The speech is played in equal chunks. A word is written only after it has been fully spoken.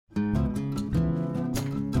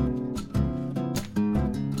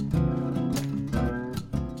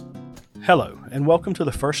Hello, and welcome to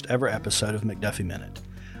the first ever episode of McDuffie Minute,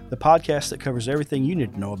 the podcast that covers everything you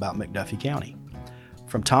need to know about McDuffie County.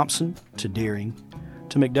 From Thompson to Deering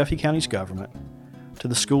to McDuffie County's government to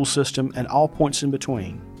the school system and all points in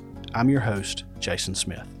between, I'm your host, Jason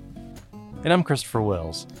Smith. And I'm Christopher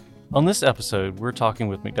Wells. On this episode, we're talking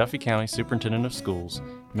with McDuffie County Superintendent of Schools,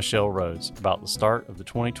 Mychele Rhodes, about the start of the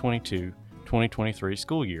 2022-2023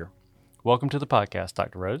 school year. Welcome to the podcast,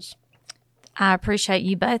 Dr. Rhodes. I appreciate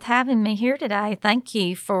you both having me here today. Thank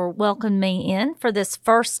you for welcoming me in for this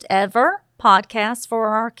first ever podcast for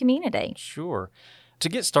our community. Sure. To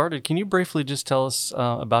get started, can you briefly just tell us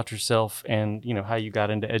about yourself and, how you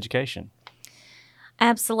got into education?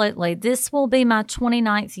 Absolutely. This will be my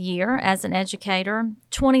 29th year as an educator.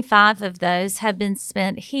 25 of those have been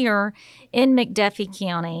spent here in McDuffie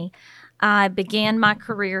County. I began my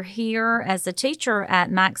career here as a teacher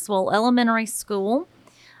at Maxwell Elementary School,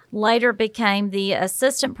 later became the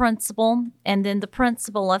assistant principal and then the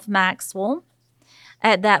principal of Maxwell.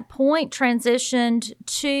 At that point, transitioned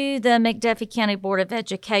to the McDuffie County Board of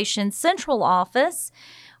Education Central Office,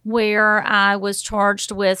 where I was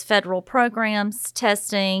charged with federal programs,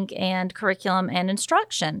 testing, and curriculum and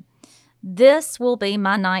instruction. This will be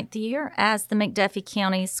my 9th year as the McDuffie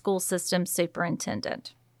County School System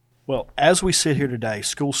Superintendent. Well, as we sit here today,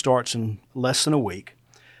 school starts in less than a week.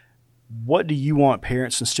 What do you want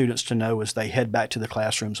parents and students to know as they head back to the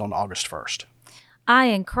classrooms on August 1st? I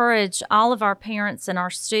encourage all of our parents and our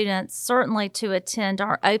students certainly to attend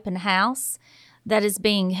our open house that is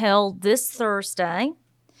being held this Thursday.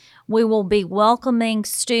 We will be welcoming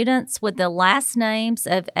students with the last names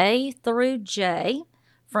of A through J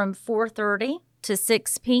from 4:30 to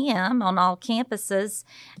 6 p.m. on all campuses,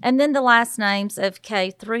 and then the last names of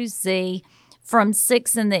K through Z from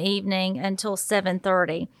 6 in the evening until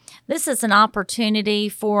 7:30. This is an opportunity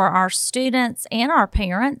for our students and our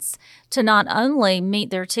parents to not only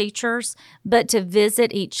meet their teachers, but to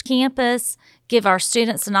visit each campus, give our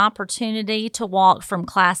students an opportunity to walk from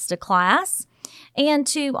class to class, and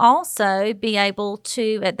to also be able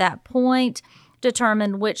to, at that point,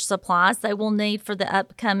 determine which supplies they will need for the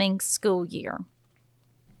upcoming school year.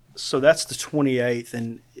 So that's the 28th,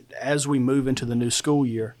 and as we move into the new school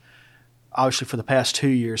year, obviously for the past 2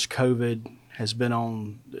 years, COVID has been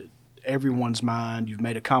on everyone's mind. You've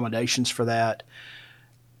made accommodations for that.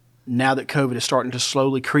 Now that COVID is starting to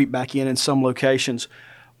slowly creep back in some locations,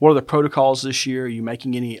 what are the protocols this year? Are you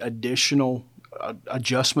making any additional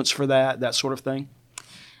adjustments for that sort of thing?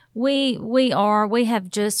 We have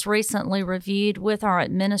just recently reviewed with our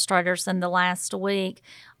administrators in the last week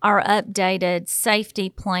our updated safety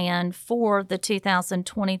plan for the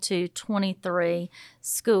 2022-23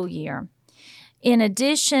 school year. In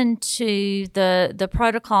addition to the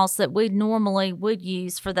protocols that we normally would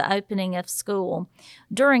use for the opening of school,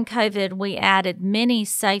 during COVID, we added many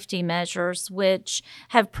safety measures which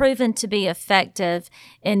have proven to be effective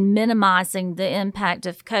in minimizing the impact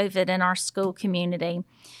of COVID in our school community.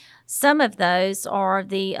 Some of those are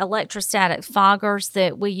the electrostatic foggers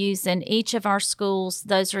that we use in each of our schools.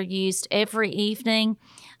 Those are used every evening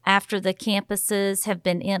after the campuses have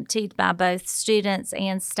been emptied by both students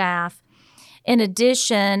and staff. In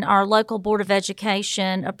addition, our local Board of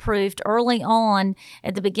Education approved early on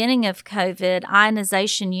at the beginning of COVID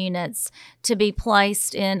ionization units to be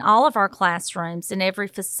placed in all of our classrooms in every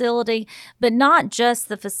facility, but not just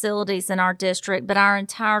the facilities in our district, but our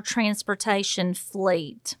entire transportation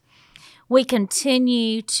fleet. We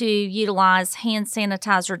continue to utilize hand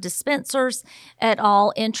sanitizer dispensers at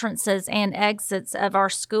all entrances and exits of our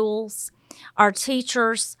schools. Our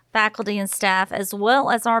teachers, faculty, and staff, as well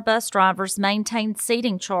as our bus drivers, maintain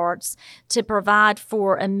seating charts to provide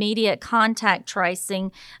for immediate contact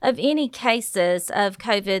tracing of any cases of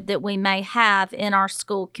COVID that we may have in our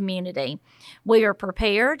school community. We are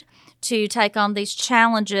prepared to take on these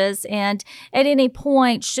challenges, and at any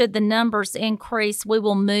point, should the numbers increase, we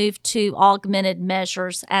will move to augmented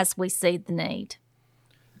measures as we see the need.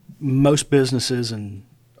 Most businesses and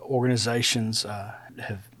organizations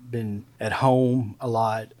have been at home a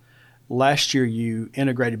lot. Last year, you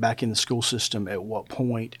integrated back in the school system at what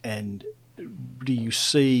point, and do you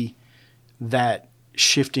see that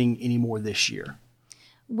shifting any more this year?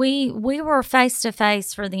 We were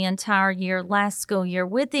face-to-face for the entire year, last school year,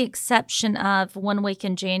 with the exception of 1 week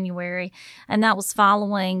in January, and that was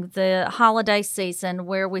following the holiday season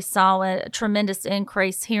where we saw a tremendous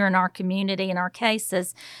increase here in our community in our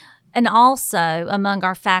cases, and also among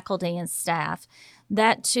our faculty and staff.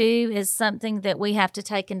 That too is something that we have to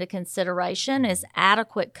take into consideration, is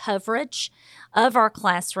adequate coverage of our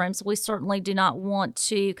classrooms. We certainly do not want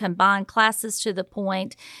to combine classes to the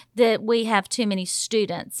point that we have too many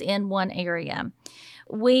students in one area.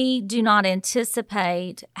 We do not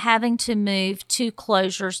anticipate having to move to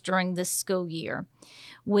closures during this school year.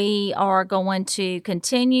 We are going to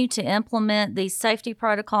continue to implement these safety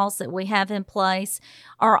protocols that we have in place.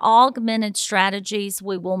 Our augmented strategies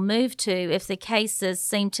we will move to if the cases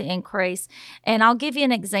seem to increase. And I'll give you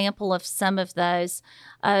an example of some of those.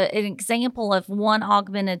 An example of one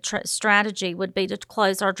augmented strategy would be to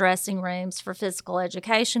close our dressing rooms for physical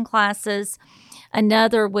education classes.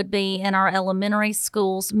 Another would be in our elementary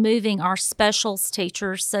schools, moving our specials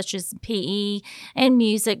teachers such as PE and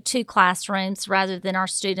music to classrooms rather than our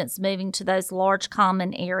students moving to those large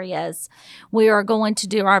common areas. We are going to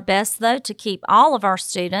do our best, though, to keep all of our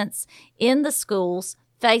students in the schools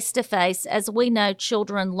face-to-face, as we know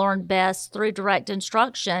children learn best through direct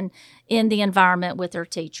instruction in the environment with their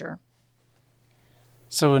teacher.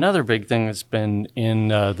 So another big thing that's been in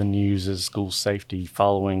the news is school safety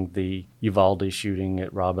following the Uvalde shooting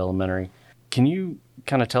at Robb Elementary. Can you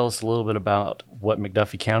kind of tell us a little bit about what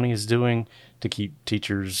McDuffie County is doing to keep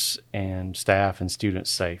teachers and staff and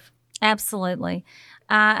students safe? Absolutely.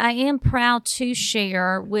 I am proud to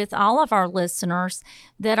share with all of our listeners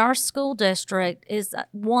that our school district is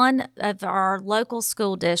one of our local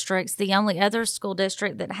school districts. The only other school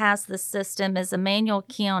district that has this system is Emmanuel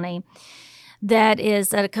County. That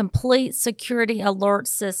is a complete security alert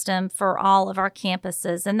system for all of our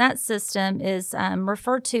campuses. And that system is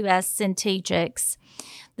referred to as Centegix.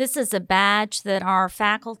 This is a badge that our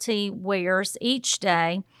faculty wears each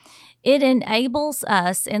day. It enables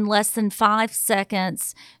us in less than 5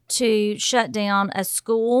 seconds to shut down a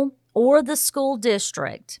school or the school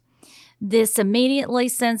district. This immediately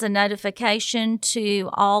sends a notification to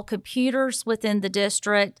all computers within the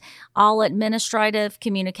district, all administrative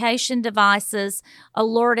communication devices,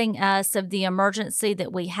 alerting us of the emergency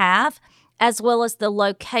that we have, as well as the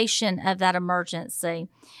location of that emergency.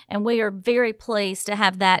 And we are very pleased to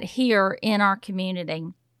have that here in our community.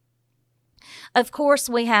 Of course,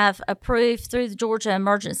 we have approved through the Georgia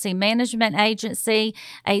Emergency Management Agency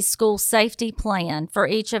a school safety plan for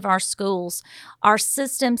each of our schools. Our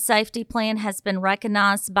system safety plan has been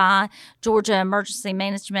recognized by Georgia Emergency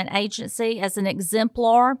Management Agency as an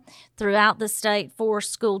exemplar throughout the state for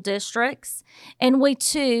school districts. And we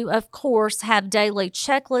too, of course, have daily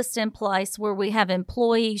checklists in place where we have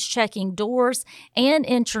employees checking doors and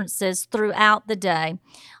entrances throughout the day.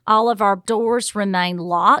 All of our doors remain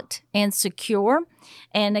locked and secure.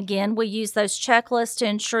 And again, we use those checklists to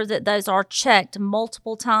ensure that those are checked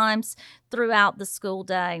multiple times throughout the school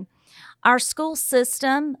day. Our school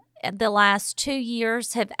system the last 2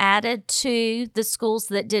 years have added to the schools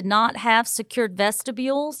that did not have secured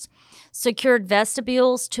vestibules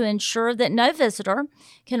to ensure that no visitor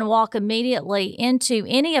can walk immediately into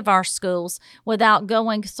any of our schools without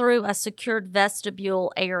going through a secured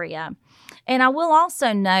vestibule area. And I will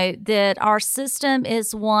also note that our system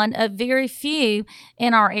is one of very few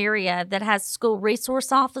in our area that has school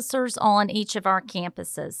resource officers on each of our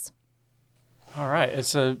campuses. All right.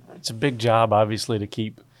 It's a big job, obviously, to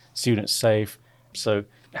keep students safe. So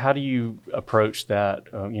how do you approach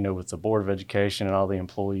that, with the Board of Education and all the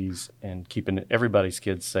employees and keeping everybody's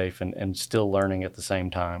kids safe and still learning at the same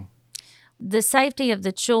time? The safety of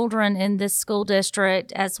the children in this school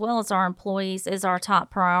district, as well as our employees, is our top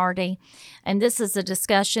priority. And this is a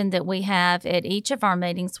discussion that we have at each of our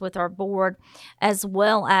meetings with our board, as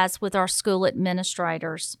well as with our school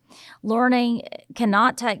administrators. Learning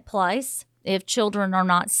cannot take place if children are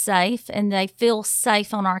not safe and they feel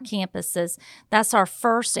safe on our campuses. That's our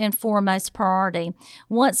first and foremost priority.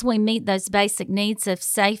 Once we meet those basic needs of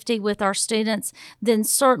safety with our students, then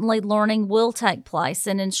certainly learning will take place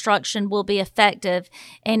and instruction will be effective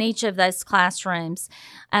in each of those classrooms.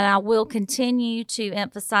 And I will continue to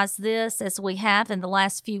emphasize this as we have in the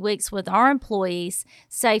last few weeks with our employees.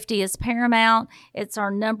 Safety is paramount. It's our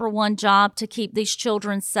number one job to keep these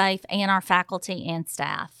children safe and our faculty and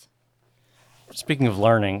staff. Speaking of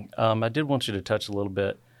learning, I did want you to touch a little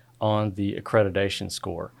bit on the accreditation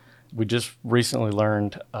score. We just recently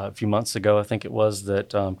learned a few months ago, I think it was,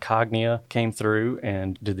 that Cognia came through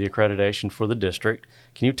and did the accreditation for the district.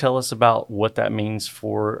 Can you tell us about what that means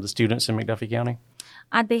for the students in McDuffie County?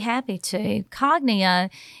 I'd be happy to. Cognia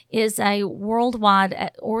is a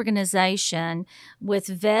worldwide organization with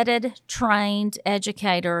vetted, trained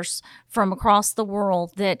educators from across the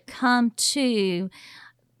world that come to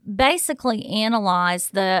basically analyze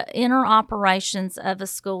the inner operations of a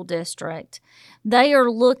school district. They are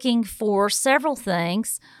looking for several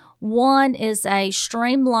things. One is a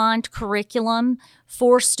streamlined curriculum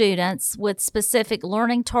for students with specific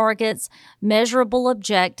learning targets, measurable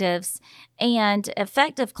objectives, and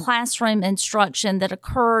effective classroom instruction that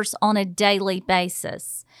occurs on a daily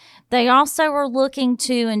basis. They also are looking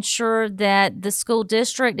to ensure that the school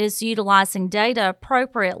district is utilizing data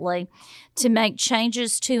appropriately to make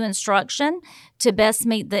changes to instruction to best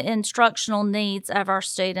meet the instructional needs of our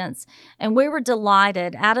students. And we were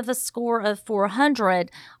delighted. Out of a score of 400,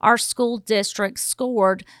 our school district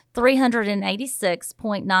scored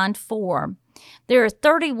 386.94. There are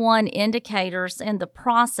 31 indicators in the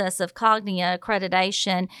process of Cognia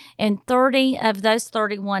accreditation, and 30 of those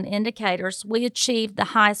 31 indicators, we achieved the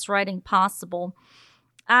highest rating possible.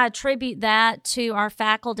 I attribute that to our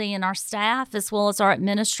faculty and our staff, as well as our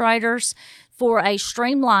administrators, for a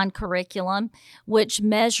streamlined curriculum which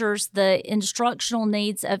measures the instructional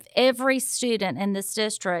needs of every student in this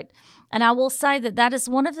district. And I will say that that is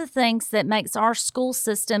one of the things that makes our school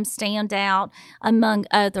system stand out among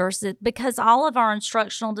others, because all of our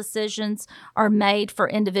instructional decisions are made for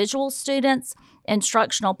individual students.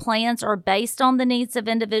 Instructional plans are based on the needs of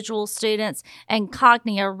individual students, and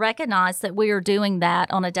Cognia recognize that we are doing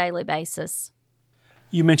that on a daily basis.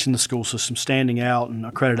 You mentioned the school system standing out, and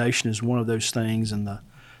accreditation is one of those things, and the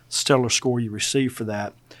stellar score you receive for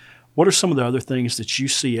that. What are some of the other things that you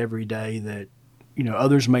see every day that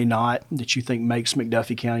others may not, that you think makes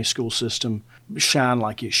McDuffie County school system shine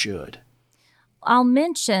like it should? I'll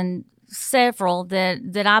mention several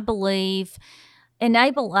that I believe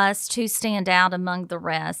enable us to stand out among the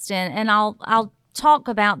rest. And I'll talk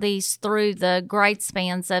about these through the grade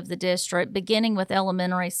spans of the district, beginning with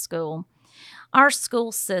elementary school. Our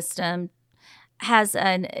school system has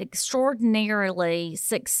an extraordinarily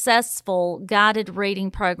successful guided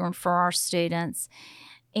reading program for our students.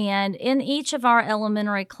 And in each of our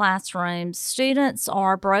elementary classrooms, students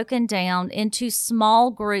are broken down into small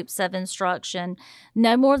groups of instruction,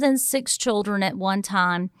 no more than 6 children at one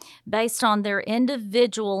time, based on their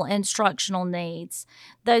individual instructional needs.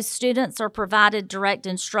 Those students are provided direct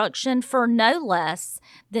instruction for no less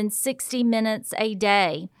than 60 minutes a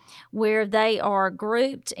day, where they are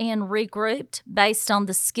grouped and regrouped based on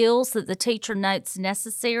the skills that the teacher notes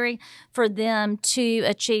necessary for them to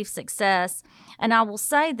achieve success. And I will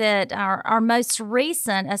say that our most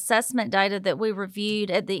recent assessment data that we reviewed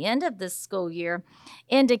at the end of this school year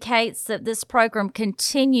indicates that this program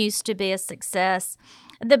continues to be a success.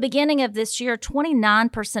 At the beginning of this year,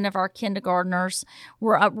 29% of our kindergartners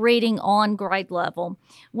were reading on grade level.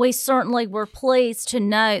 We certainly were pleased to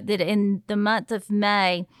note that in the month of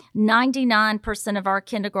May, 99% of our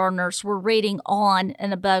kindergartners were reading on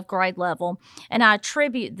and above grade level. And I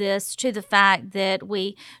attribute this to the fact that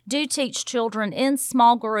we do teach children in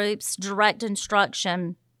small groups, direct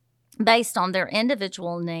instruction based on their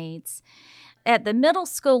individual needs. At the middle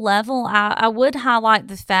school level, I would highlight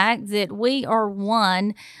the fact that we are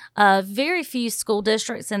one of very few school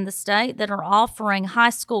districts in the state that are offering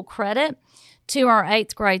high school credit to our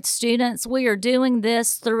 8th grade students. We are doing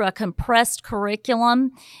this through a compressed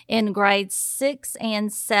curriculum in grades 6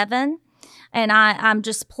 and 7. And I'm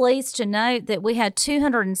just pleased to note that we had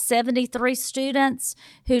 273 students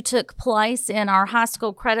who took place in our high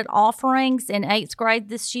school credit offerings in 8th grade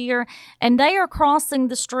this year, and they are crossing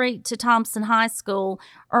the street to Thompson High School,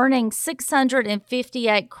 earning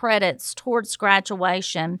 658 credits towards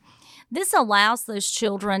graduation. This allows those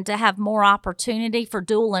children to have more opportunity for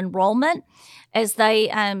dual enrollment as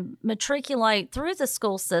they matriculate through the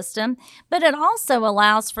school system, but it also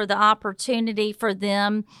allows for the opportunity for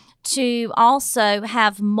them to also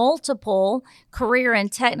have multiple career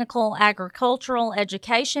and technical agricultural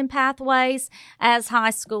education pathways as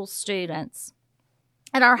high school students.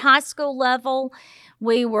 At our high school level,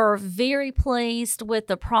 we were very pleased with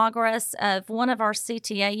the progress of one of our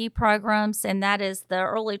CTAE programs, and that is the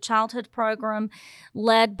Early Childhood Program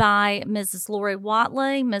led by Mrs. Lori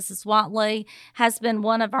Watley. Mrs. Watley has been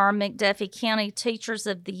one of our McDuffie County Teachers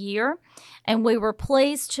of the Year, and we were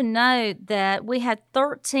pleased to note that we had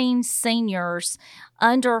 13 seniors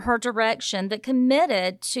under her direction that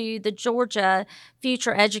committed to the Georgia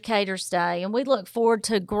Future Educators Day. And we look forward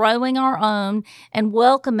to growing our own and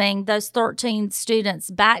welcoming those 13 students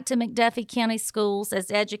back to McDuffie County Schools as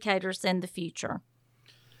educators in the future.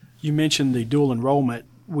 You mentioned the dual enrollment.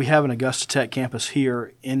 We have an Augusta Tech campus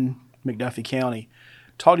here in McDuffie County.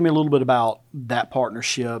 Talk to me a little bit about that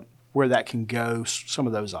partnership, where that can go, some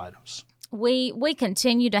of those items. We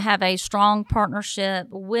continue to have a strong partnership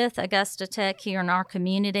with Augusta Tech here in our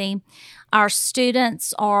community. Our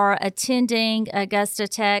students are attending Augusta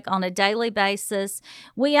Tech on a daily basis.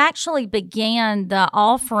 We actually began the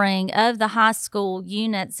offering of the high school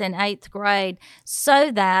units in 8th grade so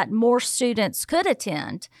that more students could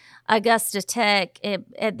attend Augusta Tech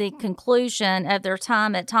at the conclusion of their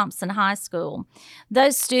time at Thompson High School.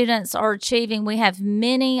 Those students are achieving, we have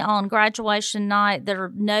many on graduation night that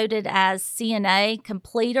are noted as CNA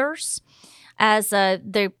completers, as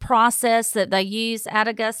the process that they use at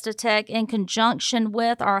Augusta Tech in conjunction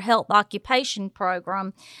with our health occupation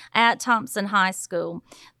program at Thompson High School.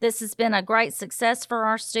 This has been a great success for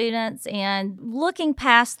our students, and looking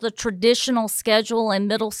past the traditional schedule in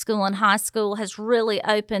middle school and high school has really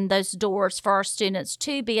opened those doors for our students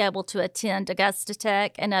to be able to attend Augusta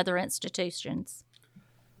Tech and other institutions.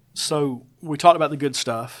 So we talked about the good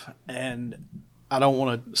stuff, and I don't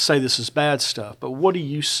want to say this is bad stuff, but what do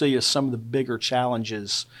you see as some of the bigger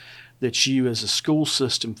challenges that you as a school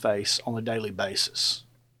system face on a daily basis?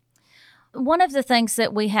 One of the things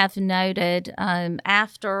that we have noted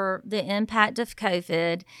after the impact of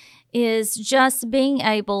COVID is just being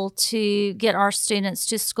able to get our students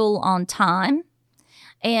to school on time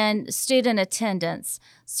and student attendance.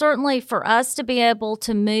 Certainly for us to be able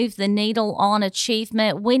to move the needle on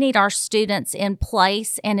achievement, we need our students in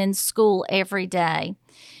place and in school every day.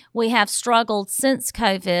 We have struggled since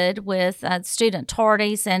COVID with student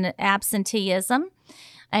tardies and absenteeism,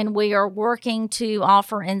 and we are working to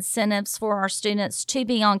offer incentives for our students to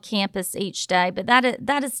be on campus each day, but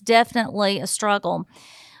that is definitely a struggle.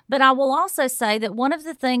 But I will also say that one of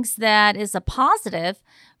the things that is a positive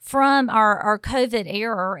from our COVID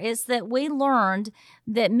era is that we learned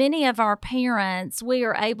that many of our parents, we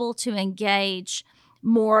are able to engage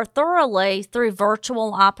more thoroughly through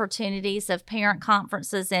virtual opportunities of parent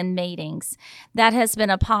conferences and meetings. That has been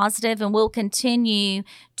a positive, and we'll continue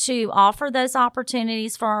to offer those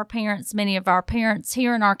opportunities for our parents. Many of our parents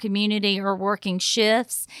here in our community are working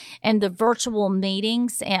shifts, and the virtual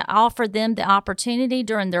meetings offer them the opportunity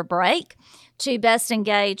during their break to best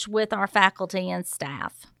engage with our faculty and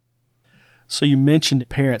staff. So you mentioned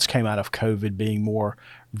parents came out of COVID being more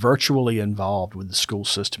virtually involved with the school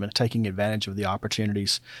system and taking advantage of the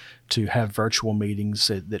opportunities to have virtual meetings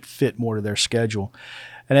that fit more to their schedule.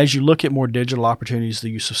 And as you look at more digital opportunities, the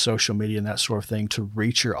use of social media and that sort of thing to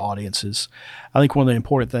reach your audiences, I think one of the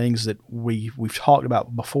important things that we've talked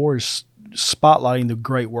about before is spotlighting the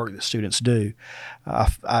great work that students do.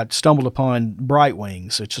 I stumbled upon Bright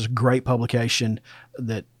Wings, which is a great publication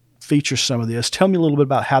that features some of this. Tell me a little bit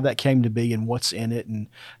about how that came to be and what's in it and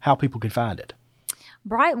how people can find it.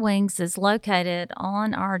 Bright Wings is located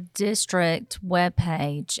on our district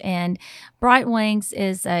webpage, and Bright Wings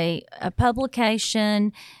is a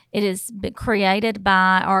publication. It is created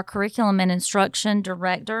by our curriculum and instruction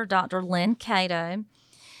director, Dr. Lynn Cato.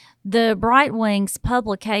 The Bright Wings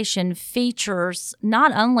publication features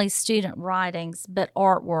not only student writings, but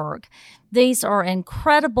artwork. These are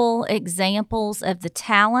incredible examples of the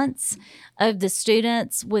talents of the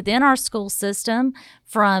students within our school system,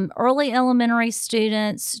 from early elementary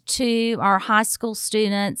students to our high school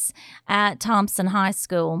students at Thompson High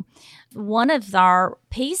School. One of our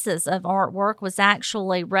pieces of artwork was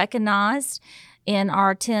actually recognized in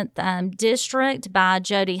our 10th district by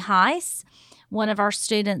Jody Heiss. One of our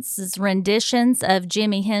students' renditions of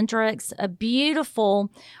Jimi Hendrix, a beautiful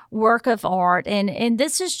work of art. And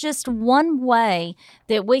this is just one way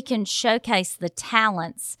that we can showcase the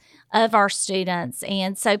talents of our students.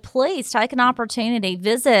 And so please take an opportunity,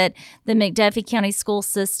 visit the McDuffie County School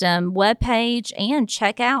System webpage and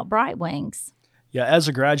check out Bright Wings. Yeah, as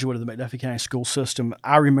a graduate of the McDuffie County School System,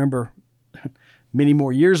 I remember many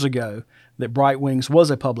more years ago that Bright Wings was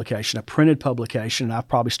a publication, a printed publication, and I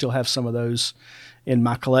probably still have some of those in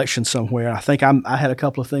my collection somewhere. I think I had a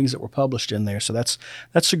couple of things that were published in there, so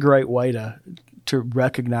that's a great way to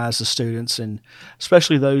recognize the students, and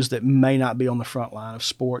especially those that may not be on the front line of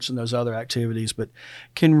sports and those other activities, but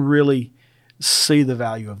can really see the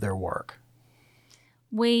value of their work.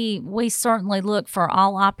 We certainly look for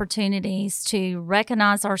all opportunities to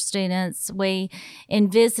recognize our students.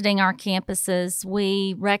 In visiting our campuses,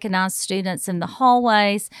 we recognize students in the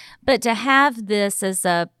hallways, but to have this as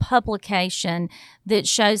a publication that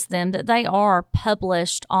shows them that they are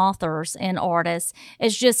published authors and artists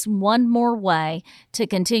is just one more way to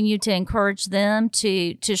continue to encourage them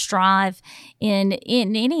to strive in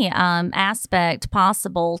any aspect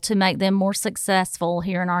possible to make them more successful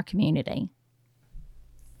here in our community.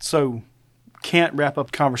 So can't wrap up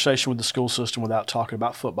the conversation with the school system without talking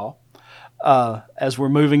about football. As we're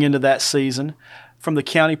moving into that season, from the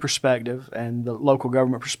county perspective and the local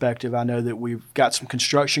government perspective, I know that we've got some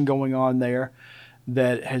construction going on there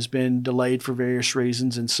that has been delayed for various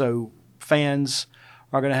reasons, and so fans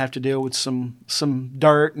are going to have to deal with some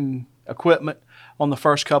dirt and equipment on the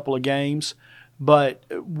first couple of games. But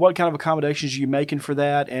what kind of accommodations are you making for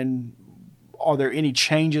that, and are there any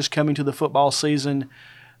changes coming to the football season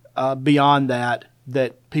beyond that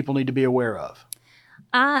people need to be aware of?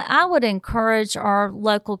 I would encourage our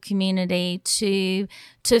local community to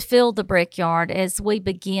fill the Brickyard as we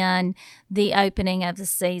begin the opening of the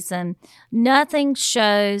season. Nothing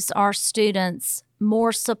shows our students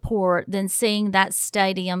more support than seeing that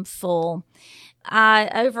stadium full. I,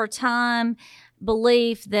 over time,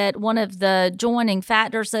 believe that one of the joining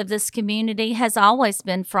factors of this community has always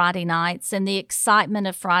been Friday nights and the excitement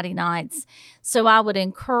of Friday nights. So I would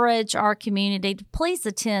encourage our community to please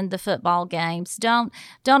attend the football games. Don't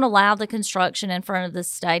allow the construction in front of the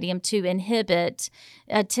stadium to inhibit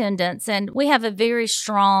attendance. And we have a very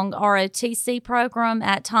strong ROTC program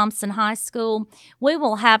at Thompson High School. We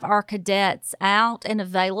will have our cadets out and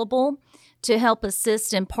available to help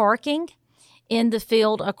assist in parking in the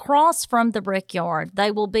field across from the Brickyard. They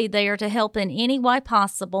will be there to help in any way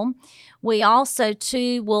possible. We also,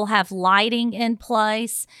 too, will have lighting in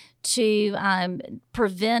place to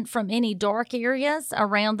prevent from any dark areas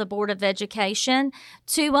around the Board of Education,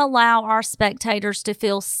 to allow our spectators to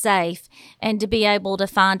feel safe and to be able to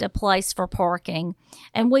find a place for parking.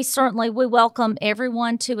 And we welcome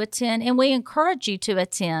everyone to attend, and we encourage you to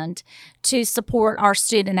attend to support our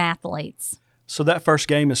student athletes. So that first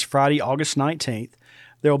game is Friday, August 19th.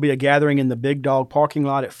 There will be a gathering in the Big Dog parking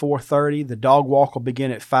lot at 4:30. The dog walk will begin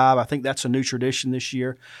at 5. I think that's a new tradition this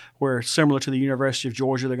year, where similar to the University of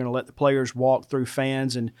Georgia, they're going to let the players walk through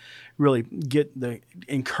fans and really get the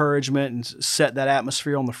encouragement and set that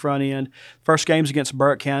atmosphere on the front end. First game's against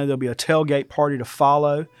Burke County. There'll be a tailgate party to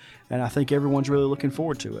follow, and I think everyone's really looking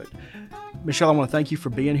forward to it. Mychele, I want to thank you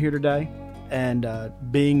for being here today and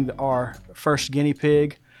being our first guinea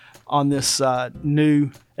pig on this new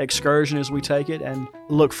excursion as we take it, and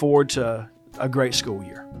look forward to a great school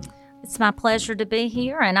year. It's my pleasure to be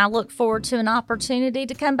here, and I look forward to an opportunity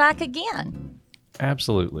to come back again.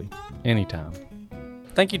 Absolutely. Anytime.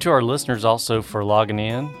 Thank you to our listeners also for logging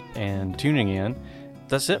in and tuning in.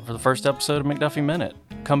 That's it for the first episode of McDuffie Minute.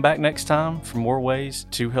 Come back next time for more ways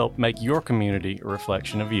to help make your community a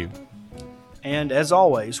reflection of you. And as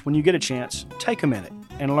always, when you get a chance, take a minute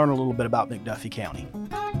and learn a little bit about McDuffie County.